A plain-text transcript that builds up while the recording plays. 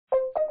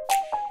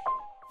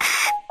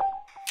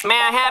May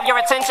I have your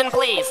attention,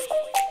 please?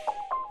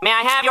 May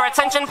I have your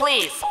attention,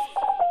 please?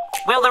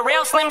 Will the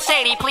real Slim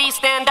Shady please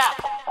stand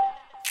up?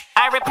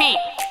 I repeat,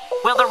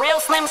 will the real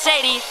Slim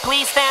Shady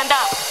please stand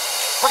up?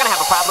 We're gonna have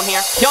a problem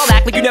here. Y'all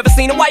act like you never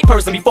seen a white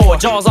person before.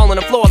 Jaws all on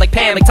the floor like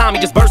Pam, like Tommy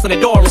just burst in the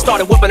door and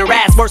started whooping her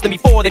ass worse than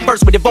before. They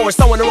first were divorced,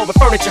 sewing her over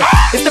furniture.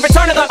 It's the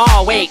return of the...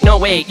 Oh, wait, no,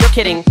 wait, you're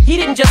kidding. He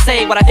didn't just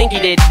say what I think he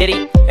did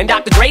he? And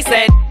Dr. Dre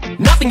said,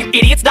 nothing, you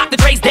idiots. Dr.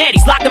 Dre's dead,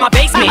 he's locked in my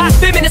basement.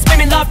 Feminists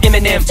women love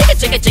Eminem. Chicka,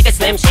 chicka, chicka,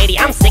 Slim Shady,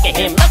 I'm sick of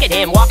him. Look at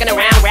him, walking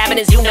around,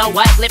 grabbing his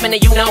you-know-what, flipping the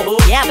you-know-who.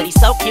 Yeah, but he's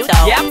so cute,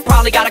 though. Yeah,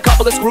 probably got a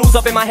couple of screws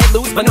up in my head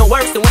loose, but no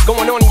worse than what's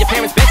going on in your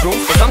parents'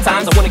 bedrooms. But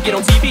sometimes I wanna get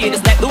on TV and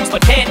just let loose,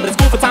 but can't. But it's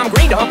cool for Tom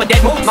Green to hump a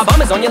dead moose. My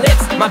bum is on your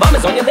lips, my bum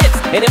is on your lips.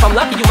 And if I'm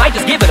lucky, you might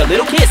just give it a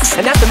little kiss.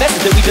 And that's the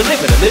message that we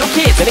deliver to little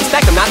kids, and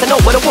expect them not to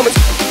know what a woman's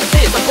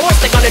is. Of course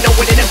they're gonna know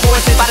what it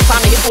enforces. By the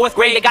time they hit 4th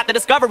grade, they got the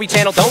Discovery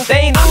Channel, don't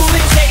they? I'm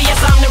Slim Shady, yes,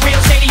 I'm the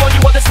real Shady. All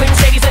you other Slim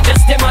Shadys are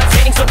just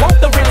imitating. So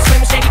won't the real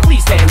Slim Shady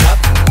please stand up?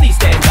 Please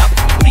stand up,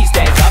 please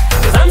stand up.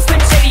 Cause I'm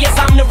Slim Shady, yes,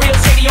 I'm the real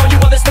Shady. All you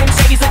other Slim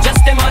Shadys are just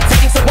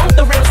imitating. So won't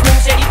the real Slim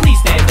Shady please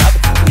stand up?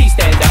 Please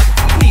stand up,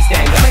 please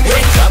stand up. Slim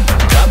Shady, up,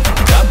 up,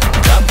 up,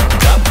 up,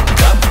 up,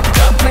 up,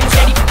 up. Slim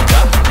Shady,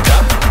 up,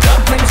 up,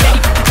 up. Slim Shady,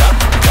 up,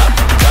 up,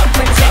 up.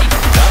 Slim Shady,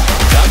 up,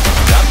 up,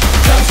 up.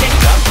 Slim Shady,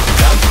 up,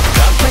 up,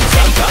 up. Slim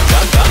Shady, up,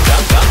 up, up,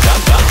 up,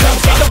 up, up. Slim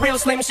Shady, the real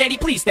Slim Shady,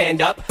 please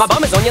stand up. My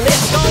bum is on your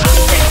lips.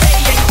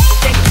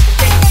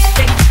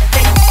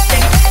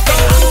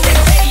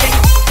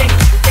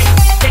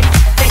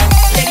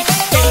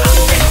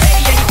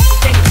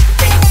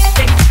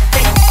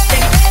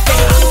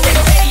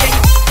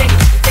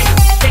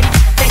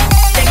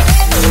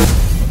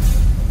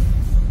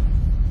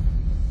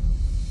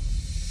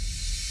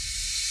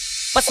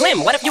 But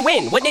Slim, what if you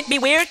win? Wouldn't it be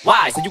weird?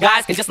 Why? So you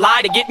guys can just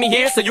lie to get me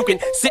here? So you can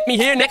sit me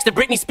here next to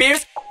Britney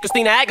Spears?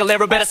 Christina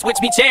Aguilera better switch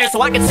me chairs so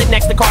I can sit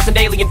next to Carson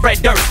Daly and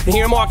Fred Durst and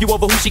hear them argue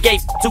over who she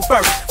gave to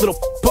first. Little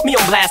put me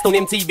on blast on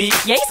MTV.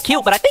 Yeah, he's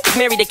cute, but I think he's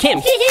married to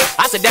Kim.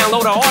 I should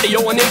download her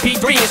audio on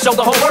MP3 and show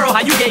the whole world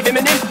how you gave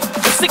Eminem.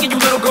 I'm sick of you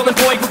little girl and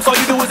boy groups, all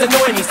you do is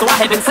annoy me. So I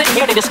have been sitting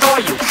here to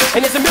destroy you.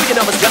 And there's a million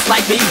of us just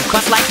like me, who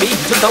cuss like me,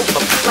 just don't give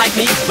a f like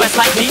me, dress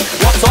like me,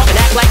 walk, talk, and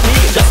act like me.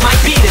 It just might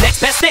be the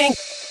next best thing,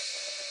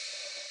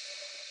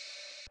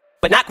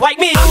 but not quite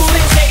me. I'm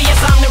Slim Shady,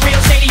 yes, I'm the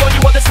real Shady. All you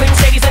other Slim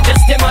Shadys are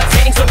just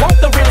imitating. So won't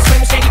the real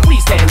Slim Shady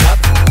please stand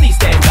up? Please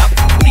stand up.